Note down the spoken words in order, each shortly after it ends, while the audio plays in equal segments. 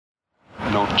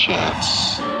No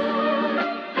Chance.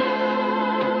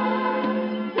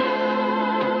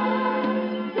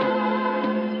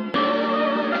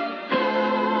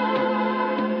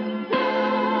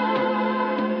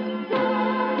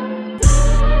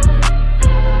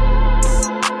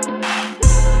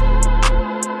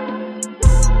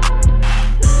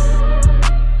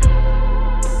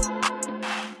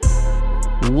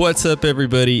 What's up,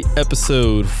 everybody?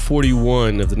 Episode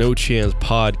 41 of the No Chance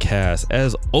podcast.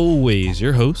 As always,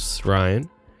 your hosts, Ryan.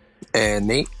 And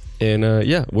Nate. And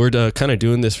we're kind of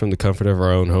doing this from the comfort of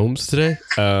our own homes today.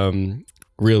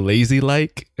 Real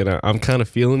lazy-like. And I'm kind of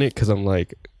feeling it because I'm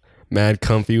like mad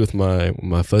comfy with my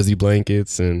fuzzy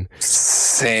blankets. And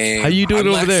same. How you doing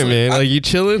over there, man? Like, you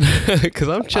chilling? Because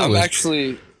I'm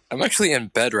chilling. I'm actually in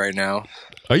bed right now.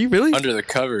 Are you really? Under the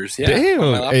covers, yeah.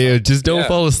 Damn. Hey, just don't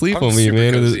fall asleep on me,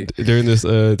 man, during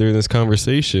this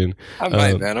conversation. I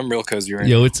might, man. I'm real cozy right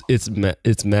now. Yo,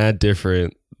 it's mad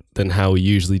different than how we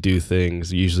usually do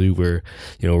things. Usually we're,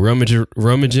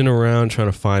 rummaging around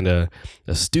trying to find a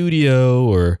studio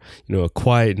or, a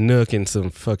quiet nook in some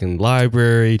fucking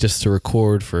library just to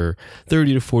record for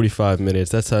 30 to 45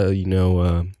 minutes. That's how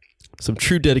some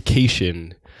true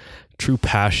dedication, true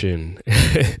passion.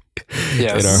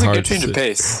 Yeah, this is a good change of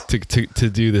pace to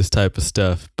do this type of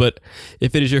stuff. But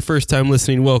if it is your first time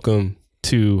listening, welcome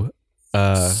to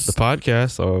the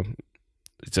podcast.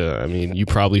 You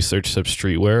probably searched up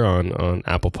Streetwear on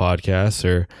Apple Podcasts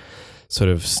or sort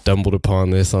of stumbled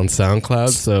upon this on SoundCloud.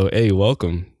 So hey,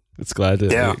 welcome. It's glad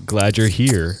you're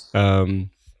here. I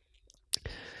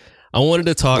wanted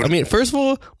to talk. First of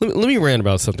all, let me rant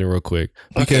about something real quick.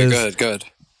 Because okay, good.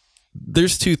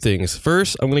 There's two things.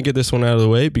 First, I'm going to get this one out of the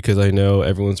way because I know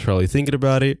everyone's probably thinking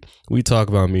about it. We talk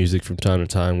about music from time to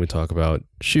time. We talk about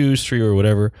shoes, street, or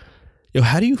whatever. Yo,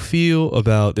 how do you feel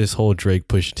about this whole Drake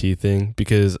Pusha T thing?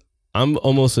 Because I'm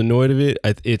almost annoyed of it.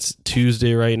 It's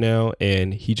Tuesday right now,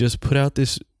 and he just put out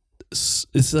this.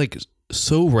 It's like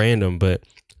so random, but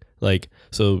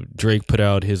so Drake put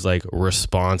out his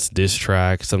response diss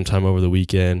track sometime over the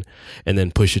weekend, and then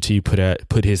Pusha T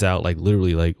put his out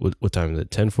literally what time is it?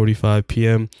 10:45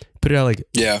 p.m. Put it out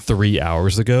 3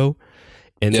 hours ago,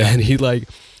 and then he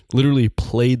literally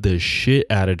played the shit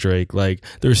out of Drake.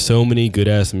 There's so many good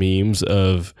ass memes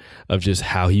of just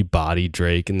how he bodied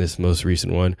Drake in this most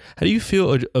recent one. How do you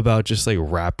feel about just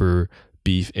rapper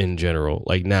beef in general,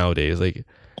 nowadays?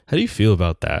 How do you feel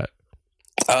about that?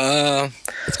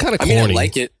 It's kind of corny. I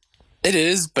like it. It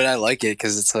is, but I like it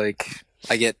because it's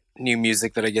I get new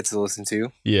music that I get to listen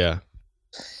to. Yeah.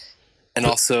 And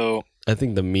also, I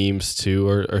think the memes too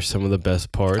are some of the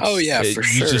best parts. Oh yeah, for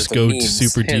sure. You just go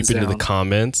super deep into the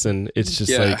comments, and it's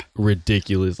just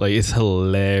ridiculous. It's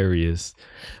hilarious.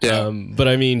 Yeah.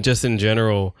 But just in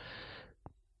general,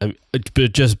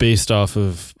 but just based off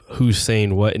of who's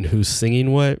saying what and who's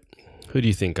singing what, who do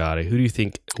you think got it? Who do you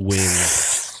think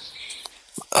wins?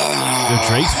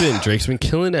 Drake's been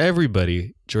killing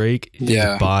everybody. Drake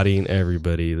is bodying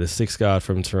everybody. The Sixth God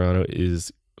from Toronto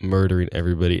is murdering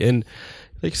everybody, and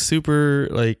super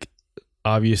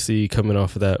obviously coming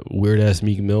off of that weird ass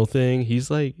Meek Mill thing. He's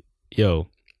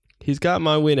he's got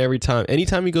my win every time.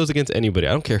 Anytime he goes against anybody,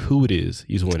 I don't care who it is,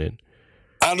 he's winning.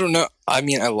 I don't know. I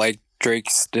like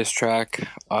Drake's diss track.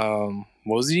 What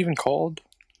was it even called?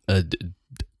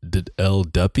 El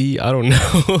Duppy? I don't know.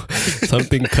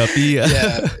 Something cuppy.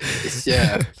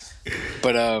 yeah.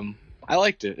 But I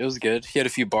liked it. It was good. He had a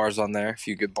few bars on there, a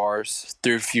few good bars.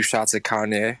 Threw a few shots at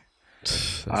Kanye.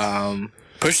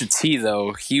 Pusha T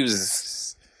though, he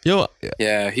was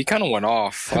he kind of went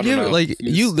off. I don't know.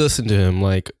 You listened to him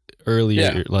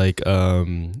earlier,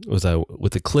 was that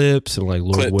with the Clips and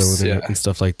Lord Willin' and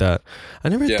stuff like that. I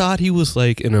never thought he was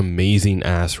an amazing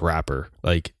ass rapper.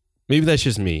 Maybe that's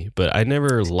just me, but I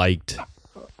never liked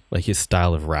his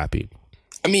style of rapping.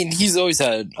 He's always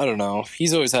had, I don't know,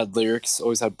 he's always had lyrics,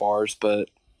 always had bars, but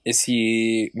is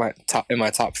he in my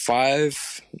top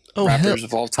 5 rappers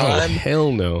of all time? Oh,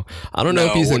 hell no. I don't know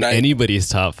if he's in anybody's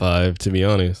top 5, to be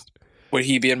honest. Would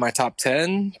he be in my top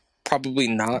 10? Probably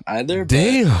not either.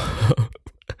 Damn.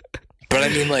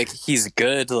 But he's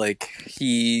good.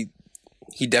 He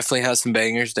definitely has some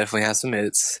bangers, definitely has some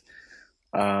hits.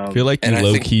 I feel like you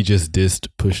low-key just dissed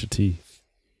Pusha T.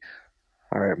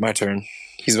 All right, my turn.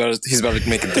 He's about to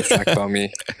make a diss track about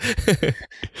me.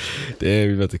 Damn,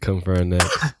 you're about to come for our neck.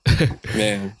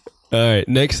 Man. All right,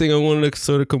 next thing I wanted to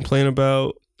sort of complain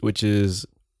about, which is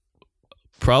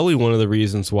probably one of the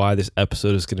reasons why this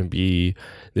episode is going to be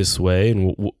this way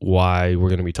and why we're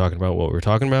going to be talking about what we're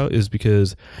talking about, is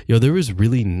because, there was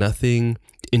really nothing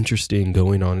interesting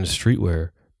going on in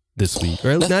streetwear this week,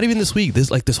 or not even this week,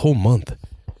 this whole month.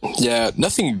 Yeah,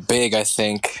 nothing big, I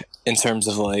think, in terms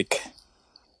of like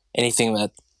anything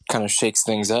that kind of shakes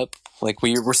things up. Like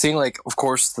we're seeing, like, of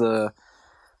course, the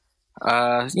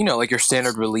like your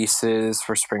standard releases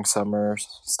for spring, summer,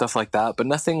 stuff like that, but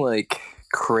nothing like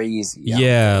crazy.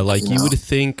 Yeah, like you would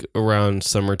think around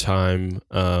summertime.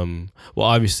 Well,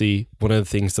 obviously, one of the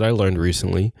things that I learned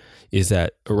recently is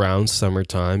that around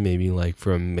summertime, maybe like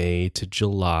from May to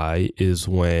July, is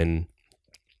when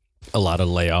a lot of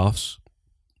layoffs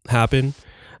happen.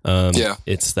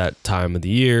 It's that time of the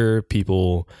year.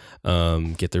 People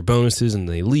get their bonuses and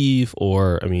they leave.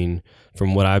 Or, I mean,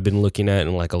 from what I've been looking at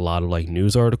in like a lot of like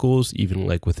news articles, even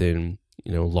like within,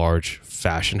 large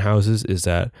fashion houses, is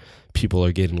that people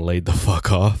are getting laid the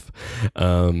fuck off.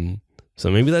 So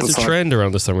maybe that's a trend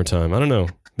around the summertime. I don't know.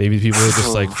 Maybe people are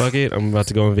just like, fuck it, I'm about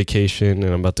to go on vacation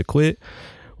and I'm about to quit.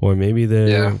 Or maybe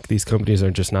these companies are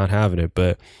just not having it.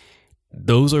 But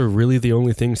those are really the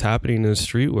only things happening in the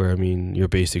streetwear. I mean, your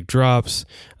basic drops.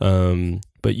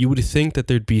 But you would think that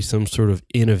there'd be some sort of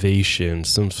innovation,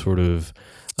 some sort of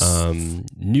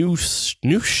new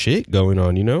shit going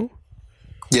on,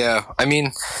 Yeah, I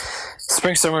mean,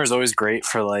 spring, summer is always great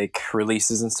for like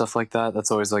releases and stuff like that. That's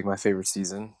always like my favorite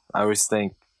season. I always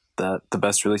think that the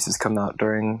best releases come out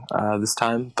during this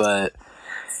time, but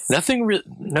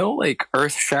no like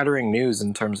earth-shattering news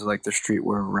in terms of like the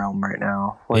streetwear realm right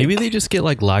now. Like, maybe they just get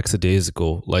like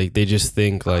lackadaisical. Like they just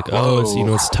think like,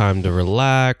 it's time to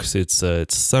relax. It's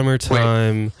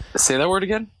summertime. Wait, say that word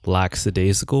again.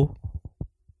 Lackadaisical.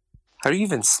 How do you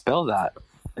even spell that?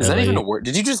 Is that even a word?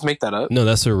 Did you just make that up? No,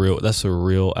 that's a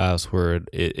real ass word.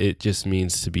 It just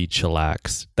means to be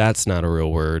chillax. That's not a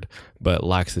real word, but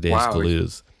lackadaisical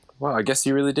is. Wow, I guess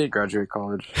you really did graduate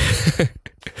college.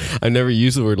 I never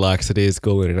used the word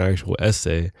lackadaisical in an actual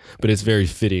essay, but it's very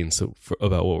fitting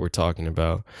about what we're talking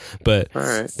about. But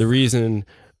the reason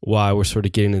why we're sort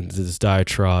of getting into this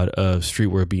diatribe of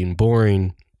streetwear being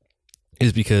boring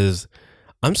is because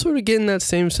I'm sort of getting that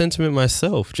same sentiment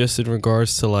myself, just in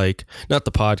regards to like, not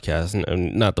the podcast,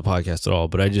 and not the podcast at all,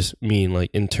 but I just mean like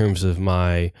in terms of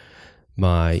my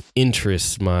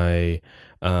interests, my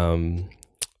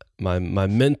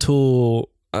mental,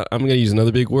 I'm going to use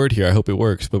another big word here. I hope it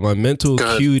works, but my mental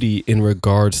acuity in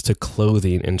regards to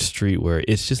clothing and streetwear,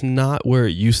 it's just not where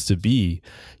it used to be,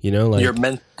 like your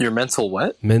mental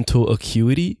what? Mental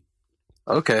acuity.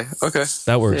 Okay.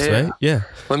 That works, right? Yeah.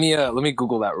 Let me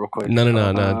Google that real quick.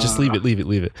 No. Just leave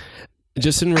it.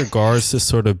 Just in regards to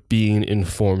sort of being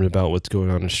informed about what's going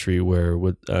on in streetwear,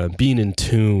 with being in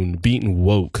tune, being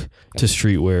woke to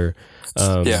streetwear.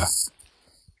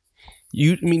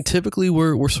 Typically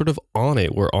we're sort of on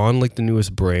it. We're on like the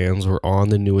newest brands. We're on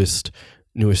the newest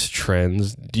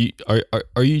trends.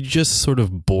 Are you just sort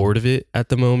of bored of it at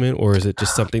the moment, or is it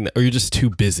just something that, or you're just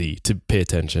too busy to pay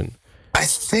attention? I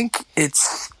think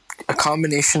it's a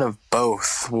combination of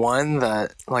both. One,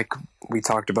 that like we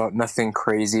talked about, nothing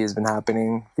crazy has been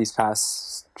happening these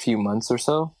past few months or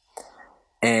so.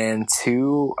 And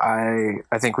two, I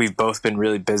think we've both been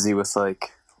really busy with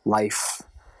like life.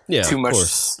 Yeah, too much,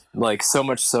 course. Like so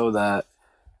much so that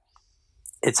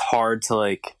it's hard to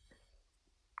like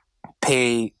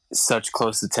pay such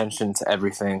close attention to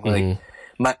everything.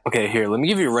 Mm-hmm. Like here, let me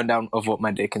give you a rundown of what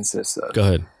my day consists of. Go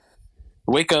ahead.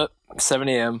 Wake up 7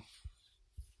 a.m.,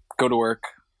 go to work,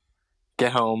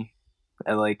 get home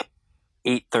at like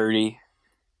 8:30,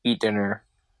 eat dinner,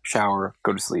 shower,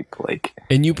 go to sleep. Like,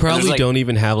 and you probably don't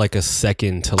even have like a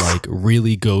second to like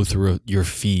really go through your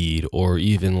feed or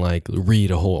even like read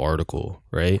a whole article,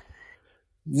 right?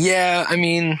 Yeah, I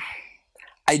mean,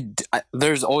 I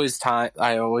there's always time.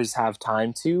 I always have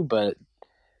time to, but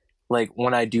like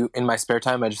when I do in my spare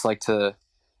time, I just like to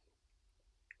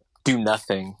do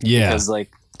nothing. Yeah, because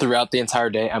like throughout the entire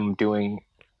day, I'm doing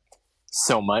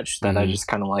so much that I just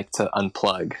kind of like to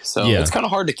unplug. So it's kind of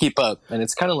hard to keep up, and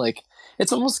it's kind of like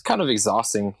it's almost kind of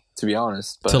exhausting, to be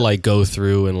honest. But to like go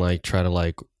through and like try to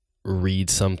like read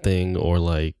something or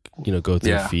like go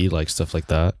through the feed, like stuff like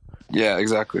that. Yeah,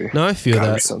 exactly. No, I feel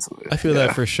that. I feel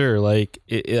that for sure. Like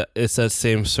it's that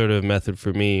same sort of method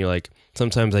for me. Like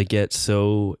sometimes I get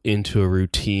so into a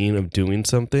routine of doing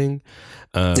something,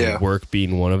 work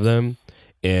being one of them,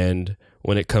 and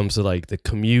when it comes to like the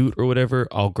commute or whatever,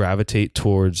 I'll gravitate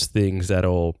towards things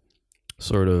that'll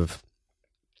sort of,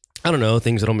 I don't know,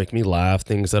 things that'll make me laugh,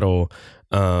 things that'll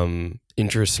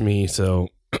interest me. So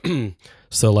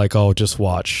like I'll just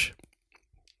watch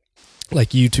like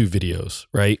YouTube videos,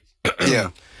 right?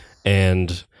 Yeah.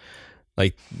 And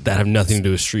like that have nothing to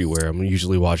do with streetwear. I'm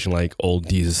usually watching like old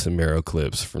Jesus and Mero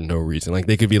clips for no reason. Like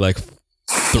they could be like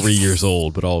 3 years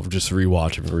old, but I'll just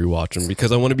rewatch them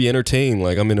because I want to be entertained.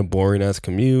 Like, I'm in a boring ass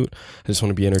commute. I just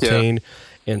want to be entertained.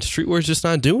 And Streetwear's just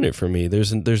not doing it for me.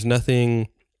 There's nothing.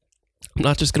 I'm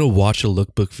not just going to watch a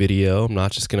lookbook video. I'm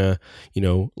not just going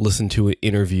to, listen to an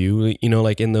interview,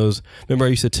 like in those, remember I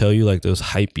used to tell you like those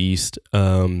Hypebeast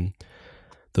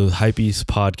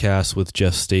podcasts with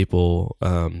Jeff Staple.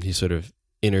 He's sort of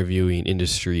interviewing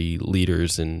industry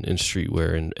leaders in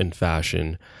streetwear and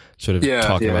fashion, sort of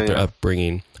talking about their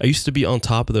upbringing. I used to be on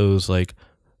top of those like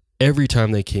every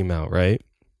time they came out, right?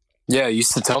 Yeah, you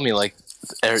used to tell me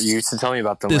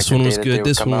about them. This like, one was good.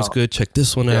 This one was out. good. Check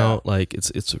this one out. Like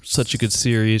it's such a good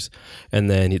series. And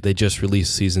then they just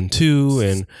released season 2,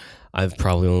 and I've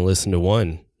probably only listened to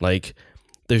one. Like,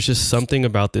 there's just something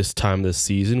about this time of the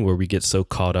season where we get so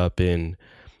caught up in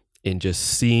just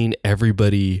seeing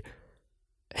everybody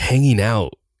hanging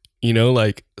out.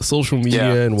 Like social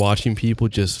media and watching people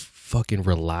just fucking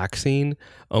relaxing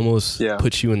almost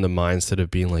puts you in the mindset of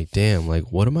being like, damn,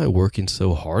 like what am I working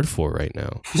so hard for right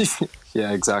now?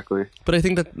 Yeah, exactly. But I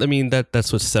think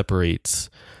that's what separates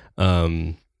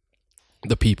the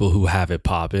people who have it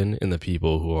popping and the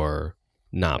people who are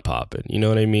not popping. You know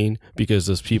what I mean? Because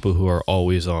those people who are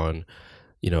always on,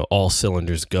 all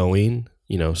cylinders going,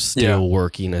 still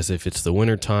working as if it's the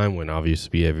winter time when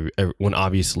obviously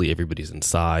everybody's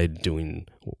inside doing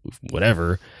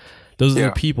whatever. Those are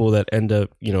the people that end up,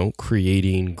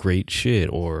 creating great shit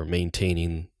or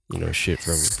maintaining, shit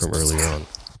from early on.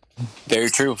 Very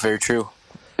true. Very true.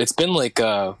 It's been like,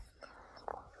 let's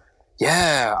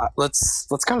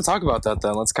kind of talk about that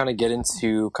then. Let's kind of get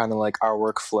into kind of like our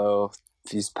workflow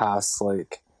these past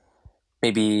like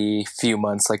maybe few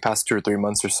months, like past 2 or 3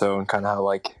 months or so, and kind of how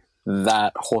like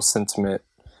that whole sentiment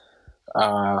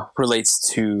relates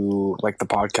to like the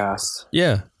podcast.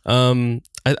 Yeah.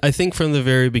 I think from the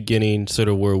very beginning, sort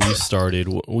of where we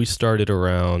started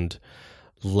around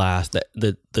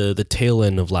the tail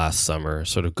end of last summer,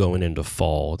 sort of going into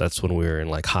fall. That's when we were in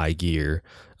like high gear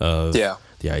of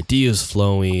the ideas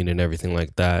flowing and everything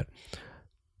like that.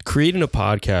 Creating a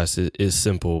podcast is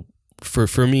simple.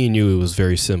 For me and you, it was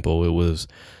very simple. It was,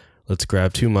 let's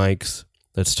grab 2 mics.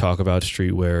 Let's talk about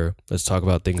streetwear. Let's talk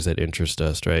about things that interest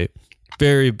us, right?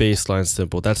 Very baseline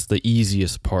simple. That's the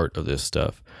easiest part of this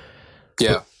stuff.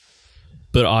 Yeah.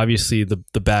 But obviously the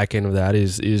back end of that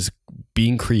is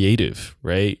being creative,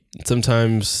 right?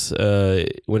 Sometimes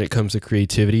when it comes to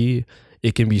creativity,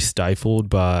 it can be stifled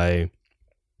by,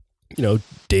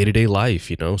 day-to-day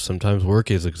life. Sometimes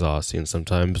work is exhausting.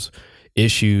 Sometimes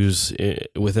issues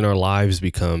within our lives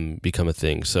become a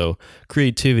thing. So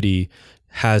creativity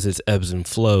has its ebbs and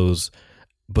flows,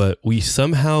 but we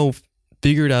somehow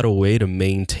figured out a way to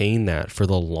maintain that for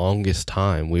the longest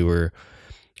time. We were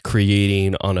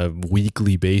creating on a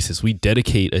weekly basis. We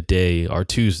dedicate a day, our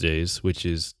Tuesdays, which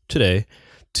is today,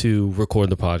 to record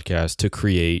the podcast, to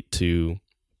create, to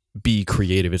be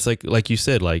creative. It's like you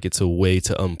said, like it's a way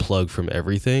to unplug from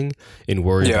everything and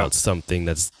worry about something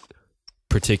that's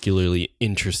particularly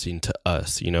interesting to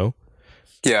us,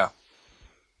 Yeah.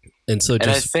 And so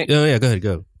just, I think, go ahead.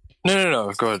 Go.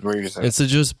 No. Go ahead. What were you saying? And so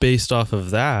just based off of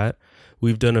that,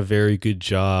 we've done a very good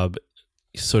job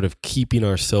sort of keeping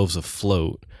ourselves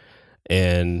afloat.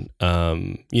 And,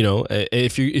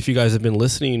 if you guys have been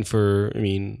listening for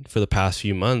the past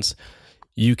few months,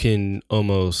 you can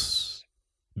almost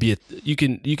you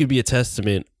can be a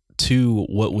testament to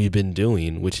what we've been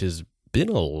doing, which has been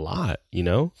a lot,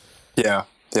 Yeah.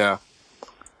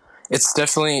 It's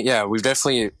definitely, we've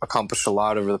definitely accomplished a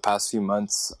lot over the past few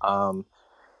months.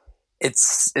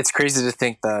 It's crazy to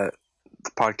think that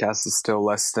the podcast is still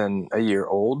less than a year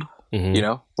old,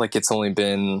 like it's only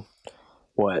been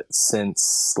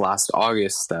since last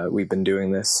August that we've been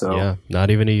doing this. So yeah,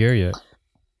 not even a year yet.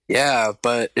 Yeah,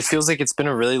 but it feels like it's been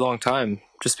a really long time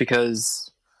just because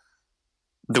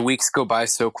the weeks go by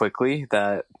so quickly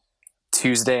that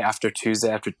Tuesday after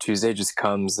Tuesday after Tuesday just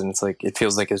comes, and it's like it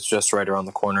feels like it's just right around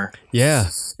the corner. Yeah,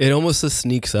 it almost just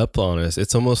sneaks up on us.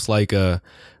 It's almost like a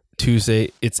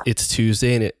Tuesday. It's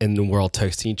Tuesday, and we're all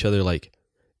texting each other like,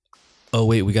 "Oh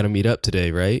wait, we got to meet up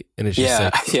today, right?" And it's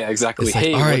just exactly. It's like,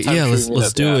 hey, all right,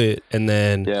 let's do it, and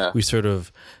then we sort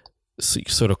of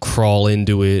crawl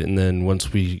into it, and then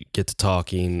once we get to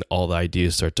talking, all the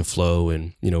ideas start to flow,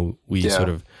 and we sort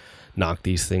of knock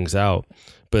these things out.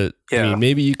 But I mean,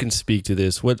 maybe you can speak to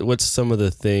this. What's some of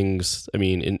the things,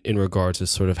 in regards to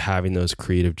sort of having those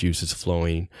creative juices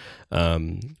flowing?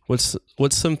 What's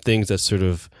some things that sort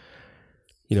of,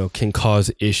 can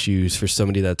cause issues for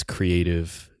somebody that's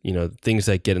creative? Things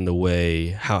that get in the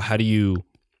way. How do you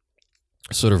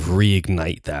sort of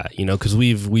reignite that, because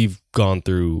we've gone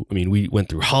through, I mean, we went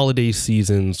through holiday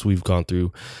seasons, we've gone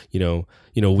through,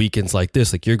 weekends like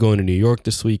this, like you're going to New York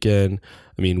this weekend.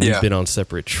 I mean, we've been on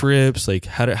separate trips. Like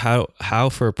how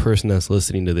for a person that's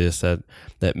listening to this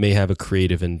that may have a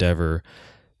creative endeavor,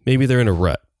 maybe they're in a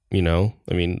rut, I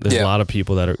mean, there's a lot of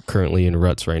people that are currently in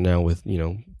ruts right now with,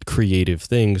 creative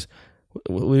things.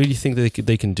 What do you think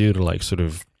they can do to like sort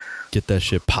of get that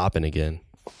shit popping again?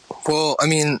 Well, I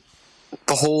mean,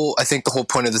 I think the whole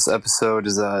point of this episode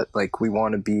is that like we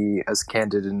want to be as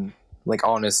candid and like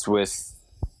honest with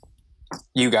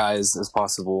you guys as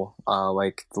possible,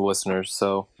 like the listeners.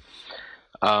 So,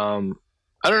 I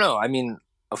don't know. I mean,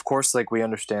 of course, like we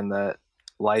understand that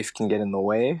life can get in the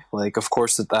way. Like, of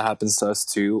course that happens to us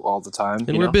too all the time.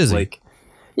 And we're busy. Like,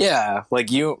 yeah,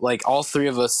 like you, like all three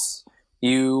of us,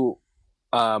 you,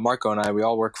 Marco and I, we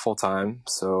all work full time.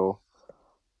 So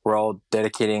we're all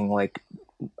dedicating like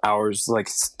hours, like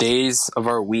days of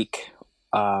our week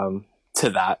to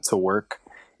work,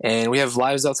 and we have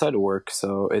lives outside of work,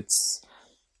 so it's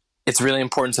really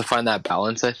important to find that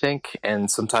balance, I think, and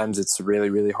sometimes it's really,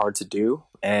 really hard to do.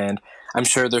 And I'm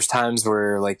sure there's times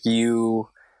where like you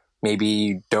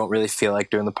maybe don't really feel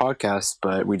like doing the podcast,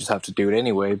 but we just have to do it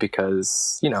anyway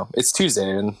because it's Tuesday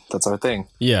and that's our thing.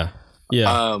 Yeah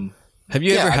Have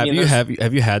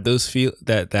you had those feel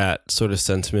that sort of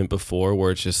sentiment before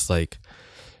where it's just like,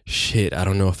 shit, I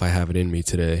don't know if I have it in me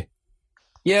today?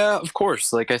 Yeah, of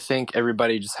course. Like I think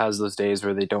everybody just has those days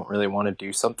where they don't really want to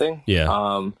do something.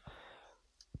 Yeah.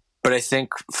 But I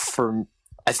think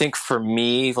for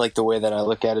me, like the way that I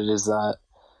look at it is that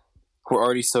we're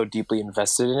already so deeply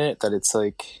invested in it that it's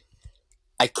like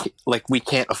we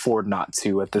can't afford not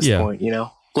to at this point,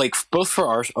 like both for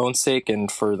our own sake and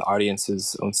for the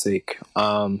audience's own sake.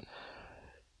 So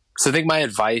I think my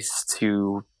advice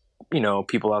to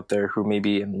people out there who may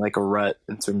be in like a rut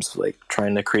in terms of like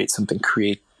trying to create something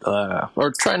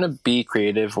or trying to be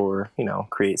creative or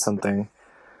create something,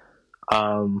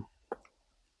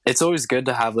 it's always good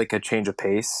to have like a change of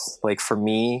pace. Like for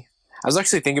me, I was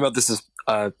actually thinking about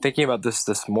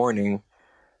this morning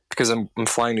because I'm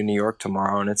flying to New York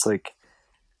tomorrow, and it's like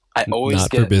I always not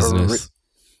get for business.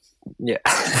 Yeah.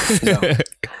 No.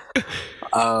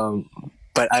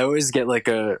 But I always get like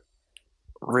I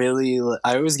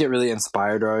always get really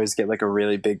inspired, or I always get like a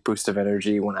really big boost of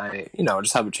energy when I,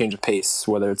 just have a change of pace,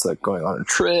 whether it's like going on a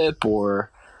trip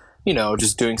or,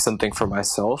 just doing something for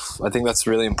myself. I think that's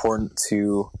really important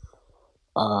to,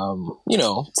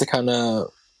 to kind of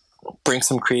bring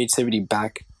some creativity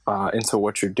back into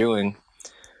what you're doing.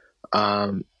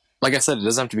 Like I said, it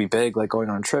doesn't have to be big, like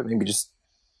going on a trip, maybe just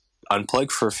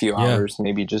unplug for a few hours,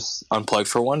 maybe just unplug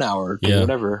for 1 hour, do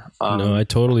whatever. No, I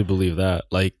totally believe that.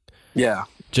 Like,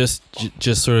 just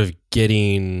sort of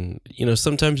getting,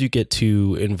 sometimes you get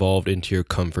too involved into your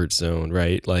comfort zone,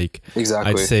 right? Like,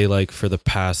 exactly. I'd say like for the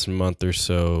past month or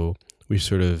so, we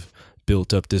sort of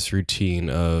built up this routine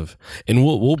of, and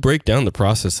we'll break down the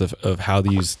process of how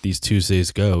these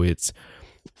Tuesdays go. It's,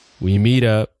 we meet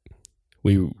up,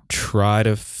 we try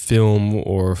to film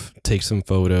or take some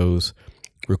photos,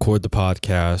 record the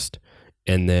podcast,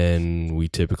 and then we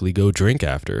typically go drink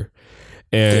after.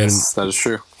 And yes, that is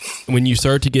true. When you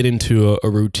start to get into a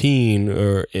routine,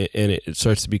 and it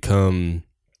starts to become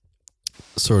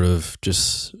sort of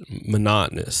just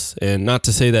monotonous, and not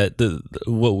to say that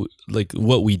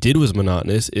what we did was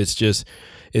monotonous,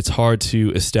 it's hard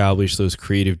to establish those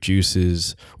creative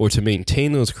juices or to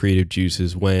maintain those creative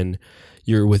juices when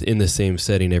you're within the same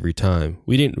setting every time.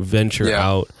 We didn't venture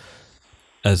out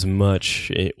as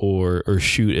much or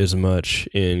shoot as much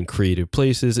in creative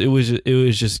places. It was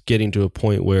just getting to a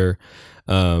point where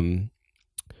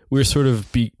we're sort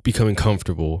of becoming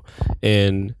comfortable,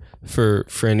 and for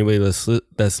anybody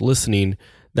that's listening,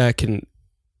 that can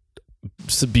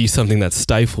be something that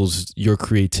stifles your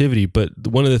creativity. But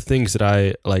one of the things that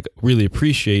I like really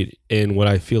appreciate, and what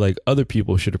I feel like other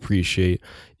people should appreciate,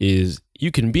 is you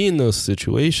can be in those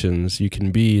situations, you can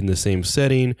be in the same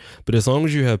setting, but as long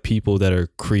as you have people that are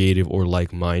creative or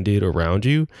like-minded around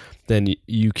you, then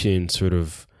you can sort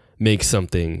of make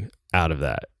something out of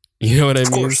that. You know what I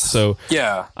mean? So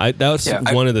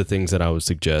that's one of the things that I would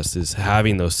suggest, is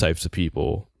having those types of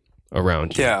people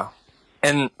around you. Yeah.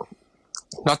 And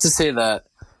not to say that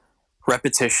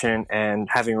repetition and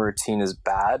having a routine is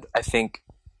bad. I think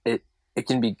it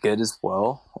can be good as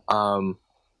well.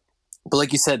 But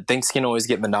like you said, things can always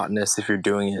get monotonous if you're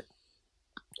doing it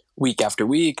week after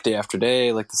week, day after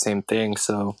day, like the same thing.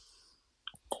 So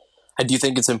I do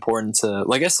think it's important to,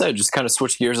 like I said, just kind of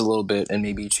switch gears a little bit and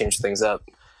maybe change things up.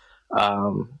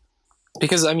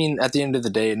 Because I mean, at the end of the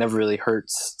day, it never really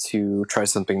hurts to try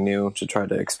something new, to try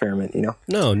to experiment.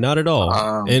 No, not at all.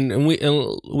 Um, And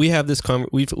we have this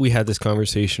we had this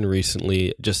conversation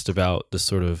recently just about the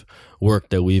sort of work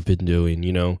that we've been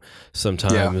doing.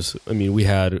 Sometimes I mean we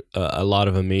had a lot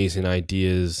of amazing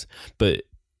ideas, but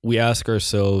we ask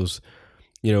ourselves,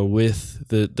 with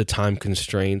the time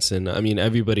constraints, and I mean,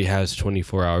 everybody has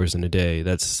 24 hours in a day.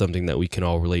 That's something that we can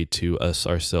all relate to, us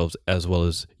ourselves, as well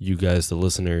as you guys, the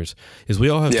listeners, is we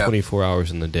all have 24 hours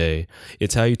in the day.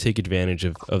 It's how you take advantage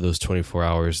of those 24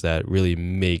 hours that really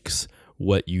makes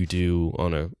what you do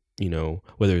on a,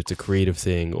 whether it's a creative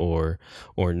thing or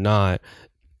not,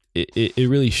 it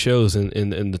really shows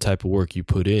in the type of work you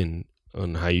put in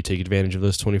on how you take advantage of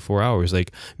those 24 hours.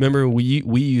 Like, remember,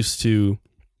 we used to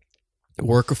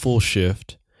work a full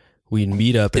shift. We'd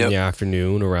meet up in the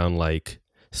afternoon around like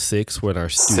 6 when our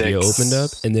studio opened up,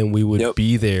 and then we would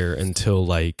be there until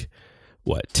like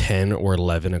 10 or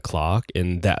 11 o'clock,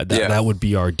 and that would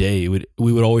be our day. We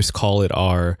would always call it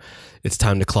it's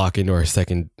time to clock into our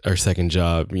second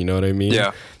job. You know what I mean?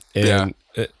 And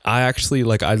I actually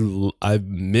I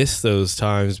miss those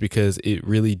times because it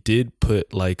really did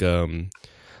put like a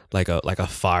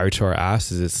fire to our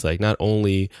asses. It's like, not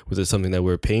only was it something that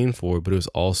we were paying for, but it was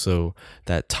also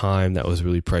that time that was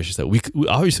really precious, that we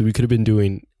obviously we could have been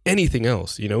doing anything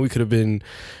else. We could have been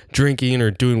drinking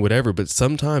or doing whatever, but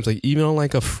sometimes, like, even on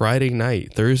like a Friday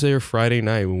night, Thursday or Friday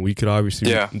night, when we could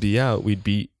obviously be out, we'd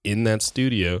be in that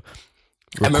studio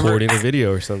recording a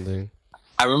video or something.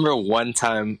 I remember one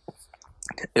time,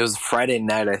 it was Friday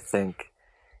night, I think,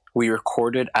 we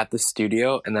recorded at the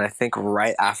studio, and then I think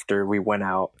right after we went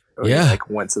out, we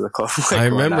went to the club. I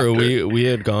remember we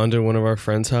had gone to one of our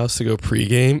friends' house to go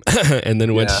pregame, and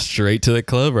then went straight to the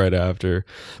club right after.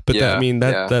 But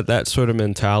that sort of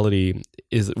mentality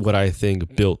is what I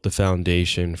think built the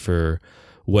foundation for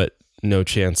what No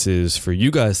Chance is for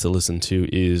you guys to listen to.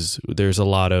 Is there's a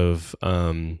lot of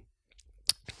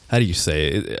how do you say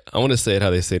it? I want to say it how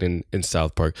they say it in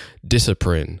South Park.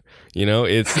 Discipline.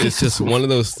 It's just one of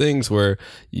those things where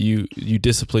you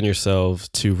discipline yourself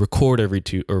to record every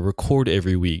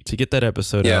week, to get that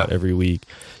episode out every week.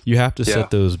 You have to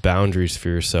set those boundaries for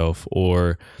yourself,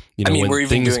 or when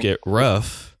things get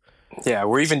rough. Yeah,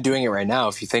 we're even doing it right now.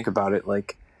 If you think about it,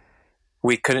 like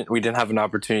we didn't have an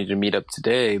opportunity to meet up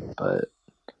today, but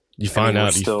you find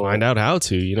out how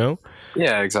to.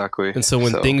 Yeah, exactly. And so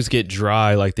when things get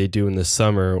dry, like they do in the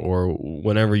summer, or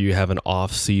whenever you have an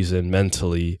off season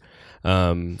mentally,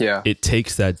 it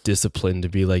takes that discipline to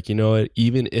be like, you know what,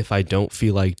 even if I don't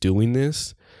feel like doing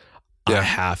this, I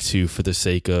have to, for the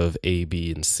sake of A,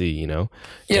 B, and C,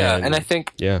 Yeah, and I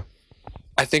think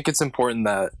it's important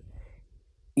that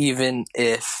even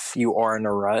if you are in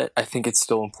a rut, I think it's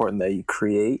still important that you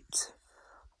create.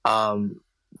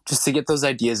 Just to get those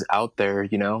ideas out there,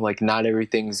 like, not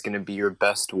everything's going to be your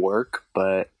best work,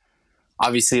 but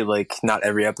obviously, like, not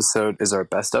every episode is our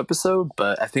best episode,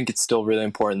 but I think it's still really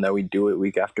important that we do it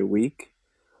week after week.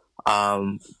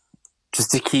 Just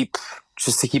to keep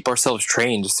ourselves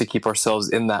trained, just to keep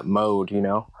ourselves in that mode,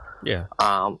 Yeah.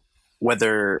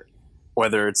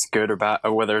 Whether it's good or bad,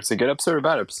 or whether it's a good episode or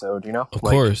bad episode, Of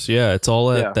course, yeah. It's all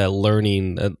at that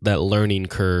learning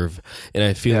curve, and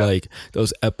I feel like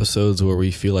those episodes where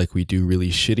we feel like we do really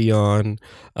shitty on,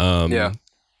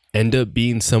 end up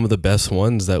being some of the best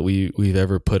ones that we've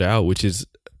ever put out, which is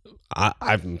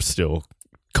I'm still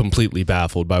completely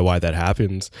baffled by why that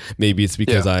happens. Maybe it's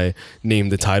because I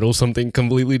named the title something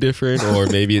completely different, or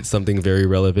maybe it's something very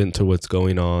relevant to what's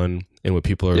going on and what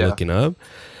people are looking up.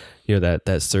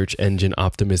 That search engine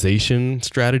optimization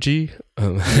strategy.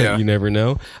 You never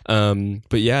know.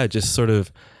 But yeah, just sort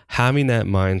of having that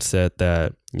mindset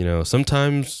that,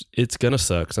 sometimes it's going to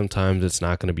suck. Sometimes it's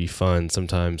not going to be fun.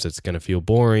 Sometimes it's going to feel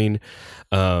boring.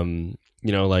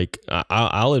 Like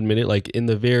I'll admit it, like in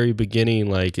the very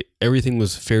beginning, like everything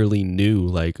was fairly new.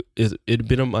 Like it'd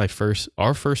been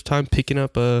our first time picking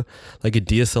up a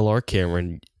DSLR camera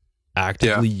and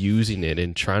actively using it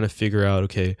and trying to figure out,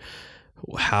 okay,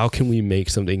 how can we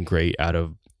make something great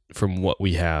from what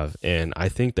we have? And I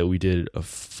think that we did a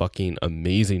fucking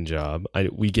amazing job.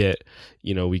 We get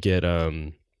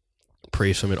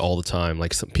praise from it all the time.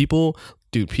 Like, some people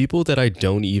that I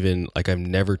don't even, like, I've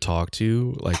never talked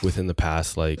to, like, within the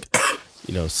past,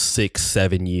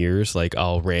 6-7 years, like,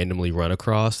 I'll randomly run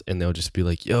across, and they'll just be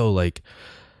like, yo, like,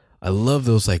 I love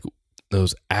those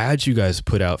ads you guys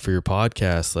put out for your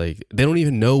podcast. Like, they don't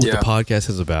even know what the podcast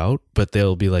is about, but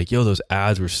they'll be like, yo, those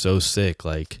ads were so sick.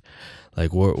 Like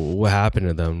what happened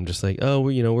to them? I'm just like, oh,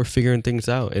 we're figuring things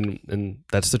out. And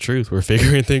that's the truth. We're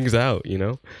figuring things out,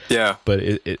 Yeah. But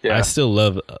I still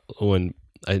love when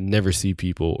I never see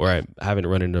people, or I haven't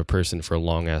run into a person for a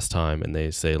long ass time, and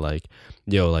they say like,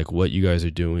 "Yo, like what you guys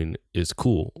are doing is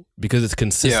cool," because it's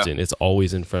consistent. It's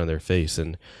always in front of their face,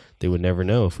 and they would never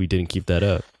know if we didn't keep that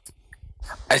up.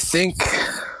 I think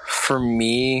for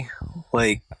me,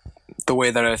 like the way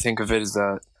that I think of it is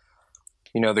that,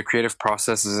 you know, the creative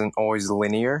process isn't always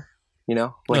linear. You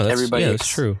know, like that's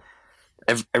true.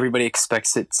 Everybody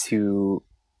expects it to,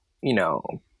 you know,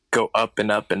 go up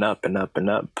and up and up and up and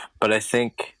up. But I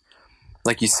think,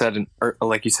 like you said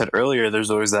earlier,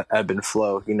 there's always that ebb and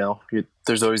flow. You know,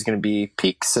 there's always going to be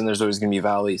peaks and there's always going to be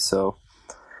valleys. So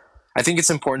I think it's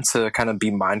important to kind of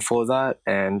be mindful of that,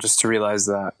 and just to realize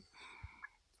that,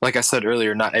 like I said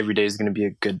earlier, not every day is going to be a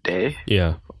good day.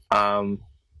 Yeah.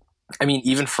 I mean,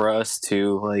 even for us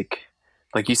too, like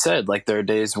you said, like there are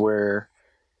days where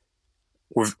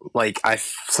we're like,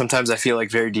 sometimes I feel like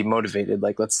very demotivated.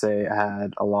 Like, let's say I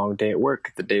had a long day at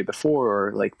work the day before,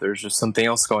 or like there's just something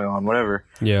else going on, whatever.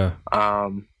 Yeah.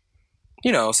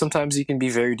 You know, sometimes you can be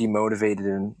very demotivated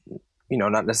and, you know,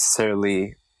 not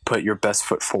necessarily put your best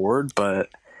foot forward, but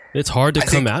it's hard to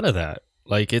come out of that.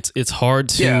 Like it's hard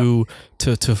to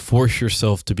force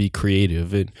yourself to be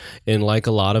creative, and like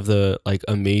a lot of the like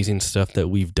amazing stuff that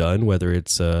we've done, whether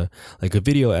it's like a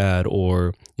video ad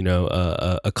or, you know,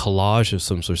 a collage of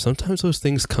some sort. Sometimes those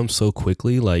things come so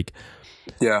quickly, like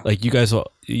like you guys,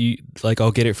 like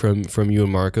I'll get it from you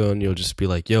and Marco, and you'll just be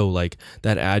like, "Yo, like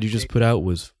that ad you just put out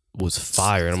was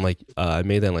fire," and I'm like, I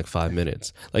made that in like 5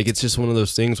 minutes. Like it's just one of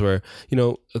those things where, you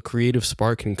know, a creative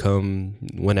spark can come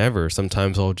whenever.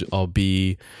 Sometimes I'll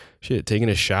be taking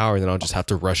a shower, and then I'll just have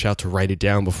to rush out to write it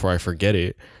down before I forget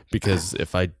it, because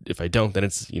if I don't, then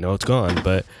it's, you know, it's gone.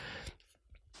 But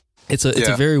it's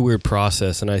a very weird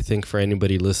process, and I think for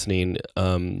anybody listening,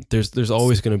 there's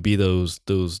always going to be those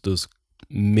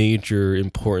major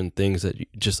important things that you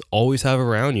just always have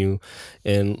around you,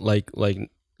 and like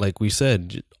we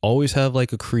said, always have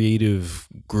like a creative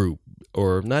group,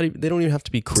 or not even, they don't even have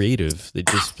to be creative. They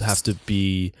just have to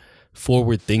be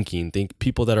forward thinking,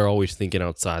 people that are always thinking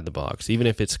outside the box, even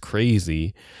if it's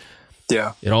crazy.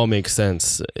 Yeah. It all makes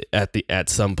sense at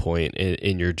some point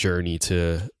in your journey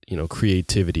to, you know,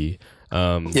 creativity.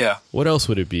 What else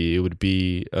would it be? It would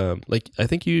be, like, I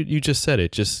think you just said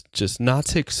it, just not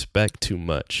to expect too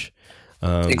much.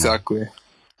 Exactly.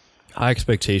 High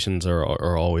expectations are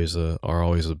always a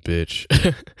bitch.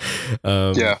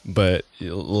 But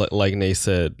like Nate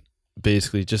said,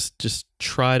 basically just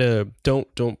try to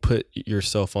don't put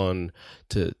yourself on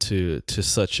to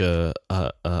such a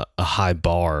high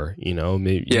bar, you know.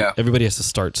 Maybe everybody has to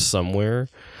start somewhere,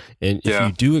 and if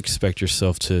you do expect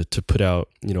yourself to put out,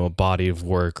 you know, a body of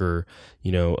work, or,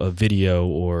 you know, a video,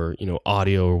 or, you know,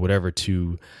 audio or whatever,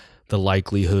 to the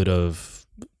likelihood of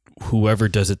whoever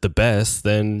does it the best,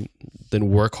 then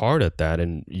work hard at that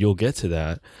and you'll get to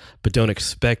that, but don't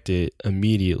expect it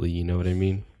immediately. You know what I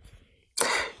mean?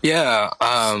 Yeah.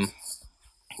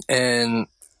 And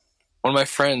one of my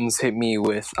friends hit me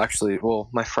with,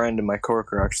 my friend and my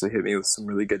coworker actually hit me with some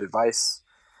really good advice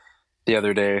the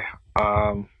other day.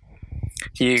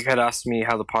 He had asked me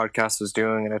how the podcast was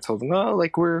doing, and I told him, "Oh,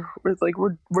 like we're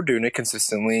doing it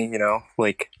consistently, you know,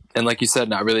 like," and like you said,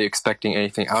 not really expecting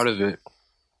anything out of it.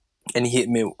 And he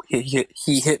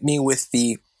hit me with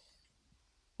the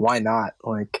why not,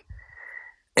 like,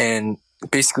 and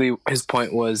basically his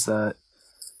point was that,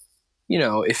 you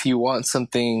know, if you want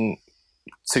something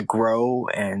to grow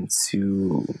and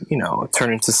to, you know,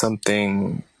 turn into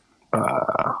something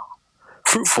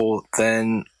fruitful,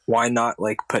 then why not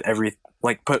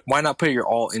why not put your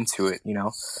all into it? You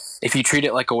know, if you treat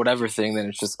it like a whatever thing,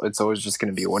 then it's always just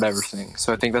going to be a whatever thing.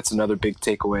 So I think that's another big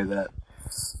takeaway that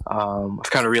I've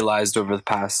kind of realized over the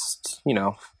past, you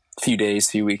know, few days,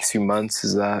 few weeks, few months,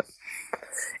 is that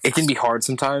it can be hard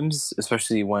sometimes,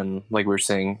 especially when, like we were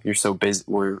saying, you're so busy.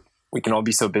 We can all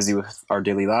be so busy with our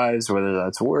daily lives, whether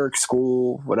that's work,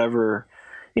 school, whatever,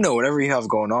 you know, whatever you have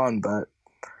going on. But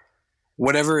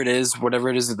whatever it is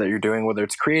that you're doing, whether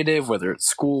it's creative, whether it's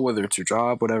school, whether it's your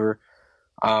job, whatever,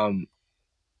 I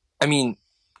mean,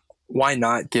 why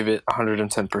not give it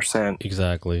 110%?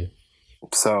 Exactly.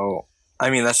 So, I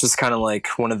mean, that's just kind of like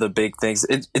one of the big things.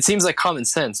 It seems like common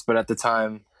sense, but at the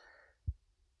time,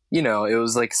 you know, it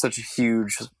was like such a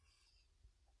huge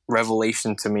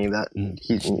revelation to me that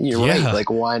you're right. Like,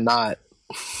 why not?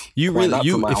 If you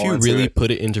really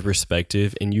put it into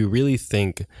perspective, and you really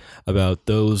think about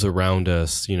those around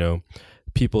us, you know,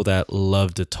 people that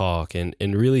love to talk, and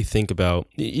really think about,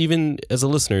 even as a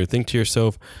listener, think to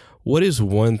yourself, what is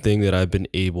one thing that I've been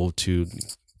able to,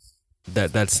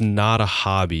 that's not a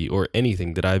hobby or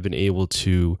anything, that I've been able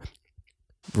to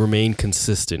remain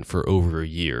consistent for over a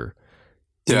year?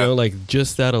 You know, like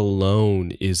just that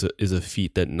alone is a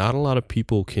feat that not a lot of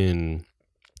people can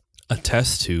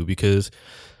attest to, because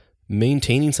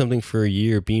maintaining something for a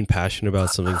year, being passionate about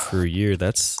something for a year,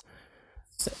 that's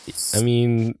a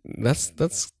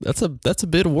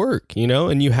bit of work, you know,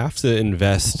 and you have to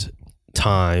invest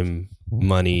time,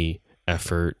 money,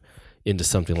 effort into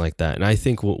something like that. And I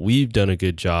think what we've done a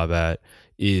good job at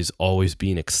is always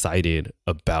being excited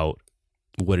about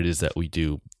what it is that we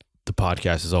do. The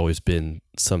podcast has always been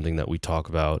something that we talk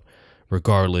about,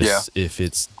 regardless if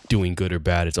it's doing good or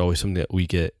bad. It's always something that we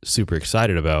get super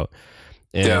excited about.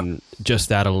 And just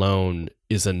that alone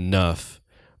is enough.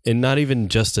 And not even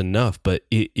just enough, but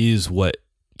it is what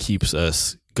keeps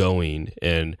us going.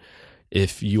 And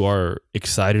if you are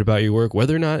excited about your work,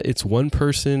 whether or not it's one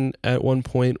person at one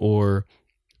point or,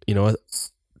 you know,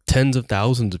 tens of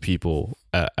thousands of people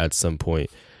at some point,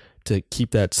 to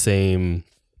keep that same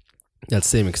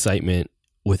excitement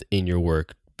within your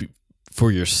work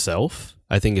for yourself,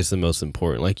 I think is the most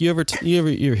important. Like, you ever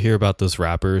hear about those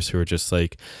rappers who are just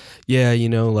like, yeah, you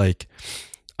know, like,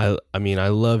 I mean, I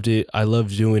loved it. I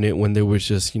loved doing it when there was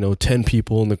just, you know, 10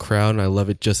 people in the crowd, and I love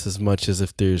it just as much as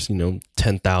if there's, you know,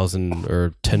 10,000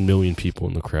 or 10 million people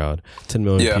in the crowd. 10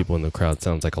 million people in the crowd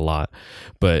sounds like a lot.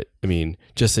 But, I mean,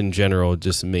 just in general,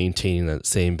 just maintaining that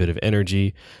same bit of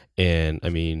energy. And, I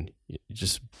mean,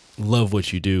 just love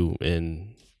what you do,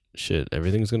 and shit,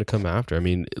 everything's going to come after. I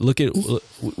mean,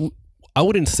 I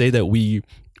wouldn't say that we've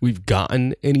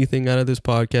gotten anything out of this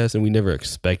podcast, and we never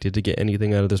expected to get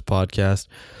anything out of this podcast,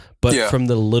 but from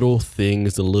the little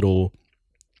things,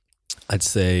 I'd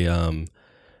say,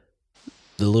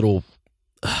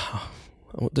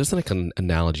 there's like an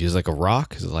analogy. Is it like a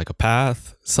rock? Is it like a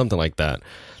path? Something like that.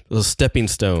 Those stepping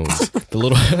stones, the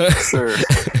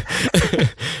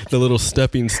little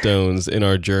stepping stones in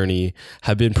our journey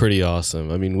have been pretty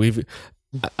awesome. I mean,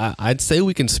 I'd say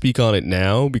we can speak on it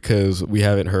now because we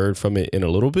haven't heard from it in a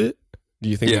little bit. Do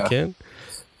you think we can?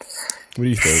 What do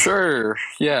you think? Sure.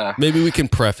 Yeah. Maybe we can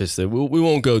preface it. We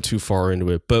won't go too far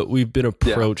into it, but we've been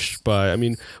approached by, I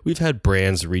mean, we've had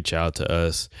brands reach out to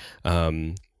us.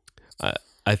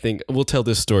 I think we'll tell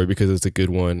this story because it's a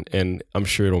good one, and I'm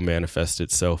sure it'll manifest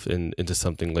itself into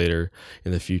something later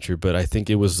in the future. But I think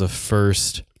it was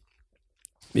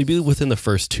maybe within the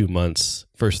first 3 months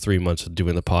of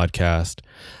doing the podcast,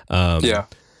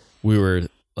 we were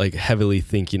like heavily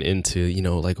thinking into, you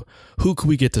know, like, who could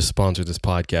we get to sponsor this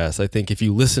podcast? I think if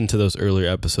you listen to those earlier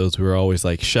episodes, we were always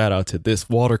like, shout out to this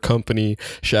water company,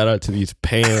 shout out to these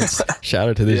pants, shout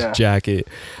out to this jacket.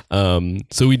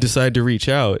 So we decided to reach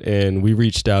out, and we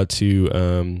reached out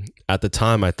to, at the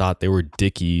time I thought they were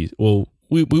Dickies. Well,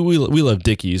 we love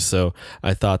Dickies, so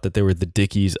I thought that they were the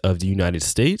Dickies of the United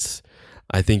States.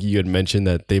 I think you had mentioned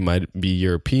that they might be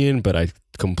European, but I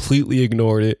completely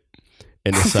ignored it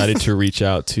and decided to reach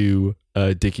out to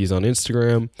Dickies on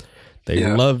Instagram. They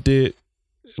loved it.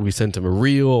 We sent them a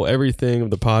reel, everything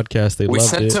of the podcast. They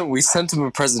loved it. We sent them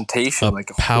a presentation, like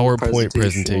a PowerPoint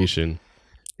presentation.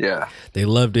 Yeah. They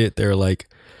loved it. They're like,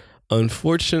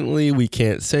 unfortunately, we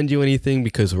can't send you anything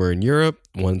because we're in Europe.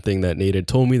 One thing that Nate had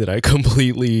told me that I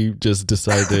completely just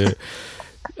decided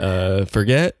to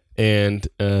forget. And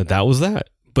that was that.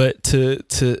 But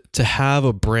to have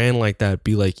a brand like that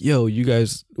be like, yo, you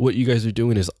guys, what you guys are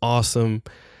doing is awesome.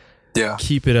 Yeah.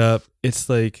 Keep it up. It's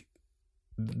like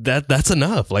that's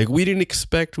enough. Like, we don't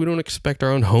expect our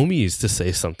own homies to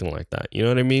say something like that. You know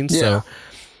what I mean? Yeah.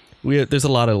 So there's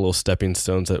a lot of little stepping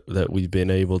stones that we've been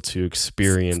able to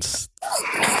experience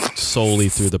solely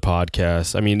through the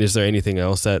podcast. I mean, is there anything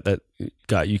else that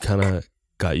got you kind of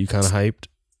hyped?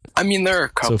 I mean, there are a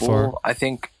couple. So far? I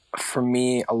think for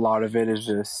me, a lot of it is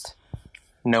just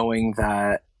knowing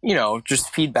that, you know,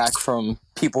 just feedback from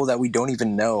people that we don't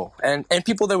even know, and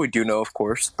people that we do know, of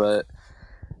course, but,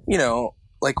 you know,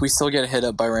 like, we still get hit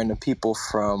up by random people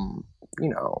from, you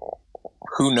know,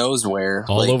 who knows where,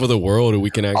 all over the world.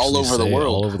 We can actually all over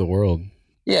the world.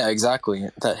 Yeah, exactly.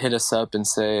 That hit us up and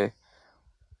say,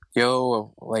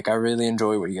 yo, like, I really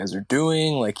enjoy what you guys are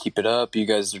doing. Like, keep it up. You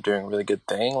guys are doing a really good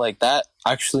thing. Like, that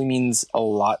actually means a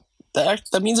lot.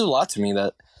 That means a lot to me,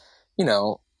 that, you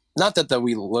know, not that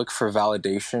we look for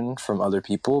validation from other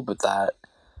people, but that,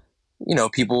 you know,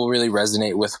 people really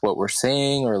resonate with what we're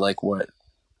saying, or like what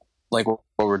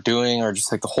we're doing, or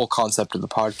just like the whole concept of the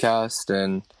podcast.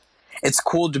 And it's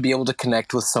cool to be able to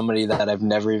connect with somebody that I've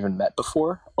never even met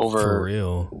before over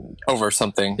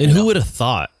something. And who would have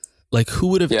thought? Like, who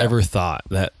would have ever thought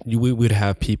that we would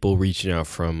have people reaching out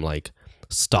from like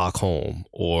Stockholm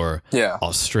or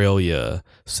Australia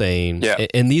saying,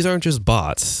 and these aren't just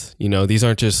bots, you know, these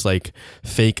aren't just like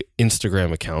fake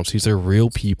Instagram accounts. These are real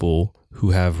people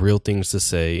who have real things to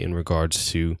say in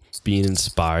regards to being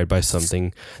inspired by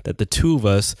something that the two of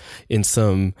us in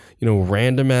some,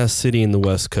 random ass city in the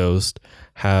West Coast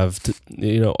have,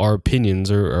 our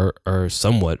opinions are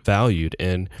somewhat valued.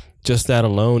 And just that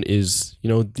alone is,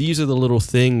 these are the little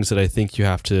things that I think you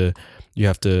have to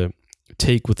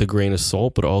take with a grain of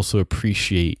salt, but also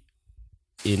appreciate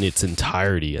in its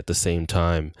entirety at the same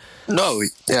time. No,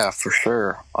 yeah, for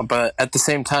sure. But at the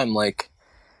same time, like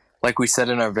we said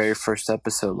in our very first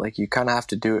episode, like you kind of have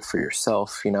to do it for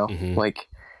yourself, Mm-hmm. Like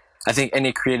I think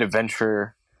any creative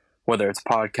venture, whether it's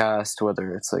podcast,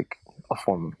 whether it's like a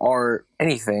form of art,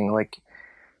 anything, like,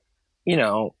 you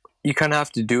kind of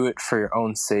have to do it for your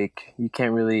own sake. You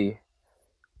can't really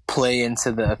play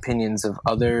into the opinions of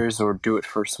others or do it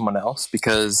for someone else,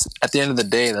 because at the end of the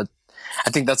day, that I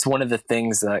think that's one of the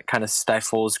things that kind of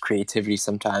stifles creativity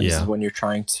sometimes, is when you're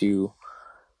trying to,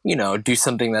 do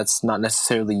something that's not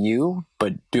necessarily you,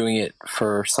 but doing it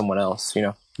for someone else,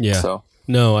 Yeah. So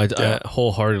no, I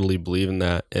wholeheartedly believe in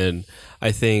that. And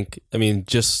I think,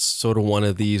 just sort of one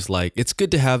of these, like, it's good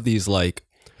to have these like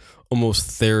almost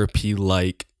therapy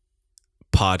like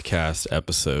podcast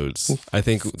episodes. I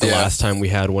think the last time we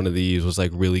had one of these was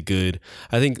like really good.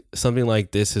 I think something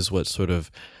like this is what sort of,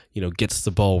 gets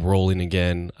the ball rolling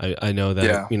again. I know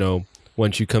that,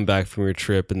 once you come back from your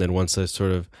trip, and then once I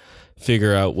sort of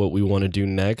figure out what we want to do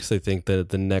next, I think that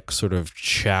the next sort of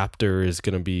chapter is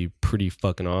going to be pretty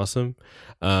fucking awesome.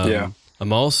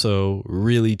 I'm also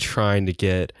really trying to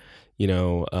get, I'm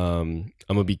going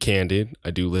to be candid.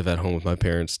 I do live at home with my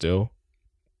parents still.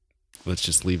 Let's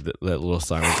just leave that little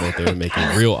silence right there and make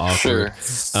it real awkward.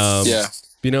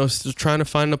 Sure. Still trying to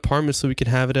find an apartment so we can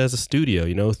have it as a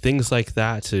studio, things like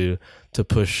that to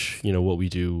push, what we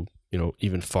do,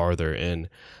 even farther. And,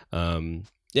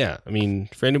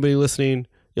 for anybody listening,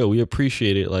 we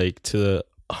appreciate it, like, to the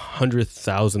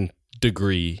 100,000th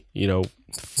degree,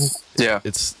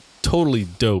 It's totally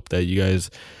dope that you guys,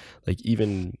 like,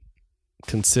 even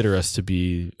consider us to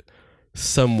be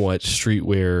somewhat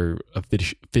streetwear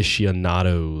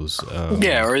aficionados.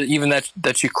 Or even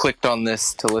that you clicked on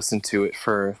this to listen to it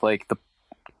for like the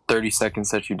 30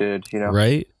 seconds that you did,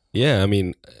 Right? Yeah,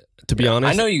 to be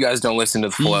honest, I know you guys don't listen to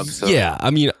the full episode. Yeah,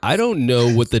 I don't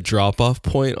know what the drop-off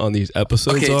point on these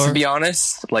episodes are. To be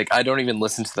honest, like, I don't even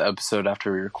listen to the episode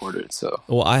after we record it, so.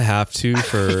 Well, I have to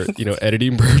for,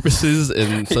 editing purposes,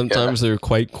 and sometimes they're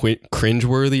quite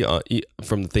cringeworthy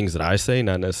from the things that I say,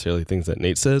 not necessarily things that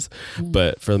Nate says,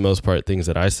 but for the most part, things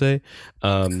that I say.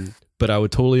 But I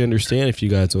would totally understand if you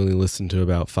guys only listen to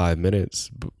about 5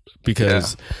 minutes,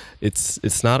 because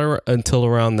it's not until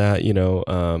around that,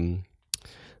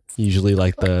 usually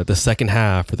like the second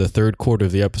half or the third quarter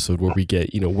of the episode where we get,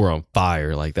 we're on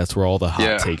fire. Like, that's where all the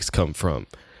hot takes come from.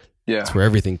 Yeah. That's where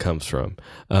everything comes from.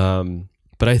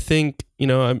 But I think,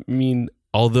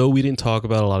 although we didn't talk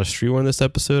about a lot of streetwear in this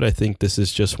episode, I think this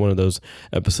is just one of those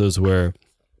episodes where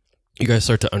you guys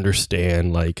start to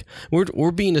understand, like,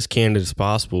 we're being as candid as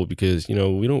possible, because,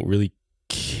 we don't really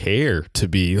care to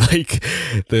be like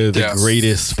the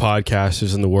greatest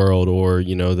podcasters in the world, or,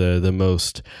 the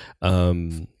most,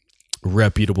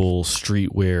 reputable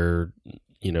streetwear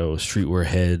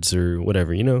heads or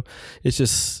whatever, it's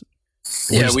just,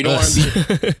 we don't want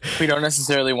to be we don't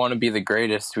necessarily want to be the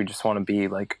greatest. We just want to be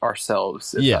like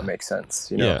ourselves, if that makes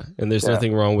sense, and there's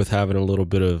nothing wrong with having a little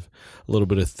bit of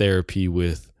therapy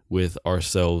with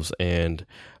ourselves and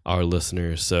our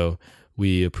listeners. So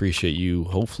we appreciate you.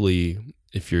 Hopefully,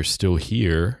 if you're still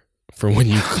here from when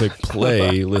you click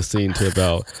play, listening to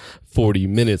about 40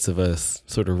 minutes of us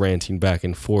sort of ranting back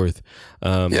and forth.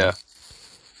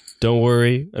 Don't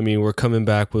worry. We're coming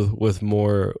back with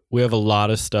more. We have a lot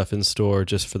of stuff in store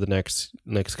just for the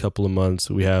next couple of months.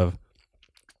 We have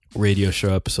radio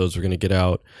show episodes we're going to get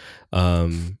out,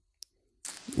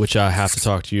 which I have to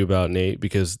talk to you about, Nate,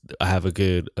 because I have a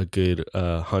good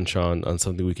hunch on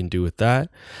something we can do with that.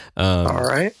 All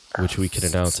right. Which we can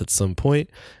announce at some point.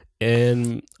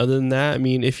 And other than that,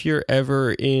 if you're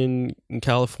ever in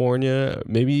California,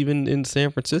 maybe even in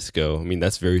San Francisco,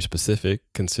 that's very specific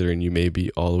considering you may be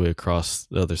all the way across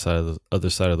the other side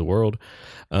of the world.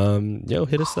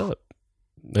 Hit us up.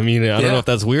 I don't know if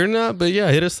that's weird or not, but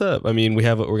hit us up. we're gonna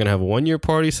have a 1-year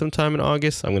party sometime in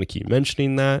August. I'm gonna keep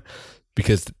mentioning that,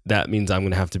 because that means I'm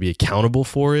going to have to be accountable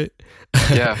for it.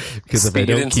 Yeah. Because if I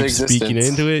don't keep speaking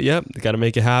into it, got to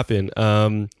make it happen.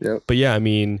 But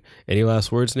any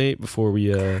last words, Nate, before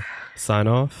we sign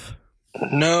off?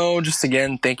 No, just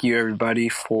again, thank you everybody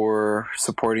for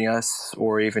supporting us,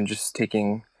 or even just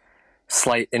taking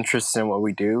slight interest in what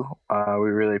we do. We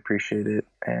really appreciate it.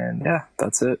 And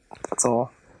that's it. That's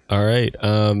all. All right.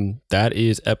 That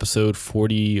is episode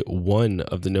 41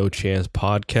 of the No Chance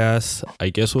podcast. I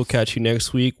guess we'll catch you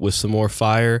next week with some more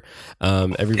fire.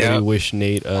 Everybody wish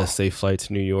Nate a safe flight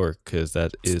to New York, because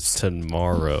that is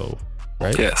tomorrow,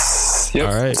 right? Yes. Yep.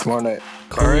 All right. Tomorrow night.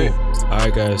 Cool. All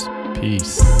right, guys.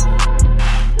 Peace.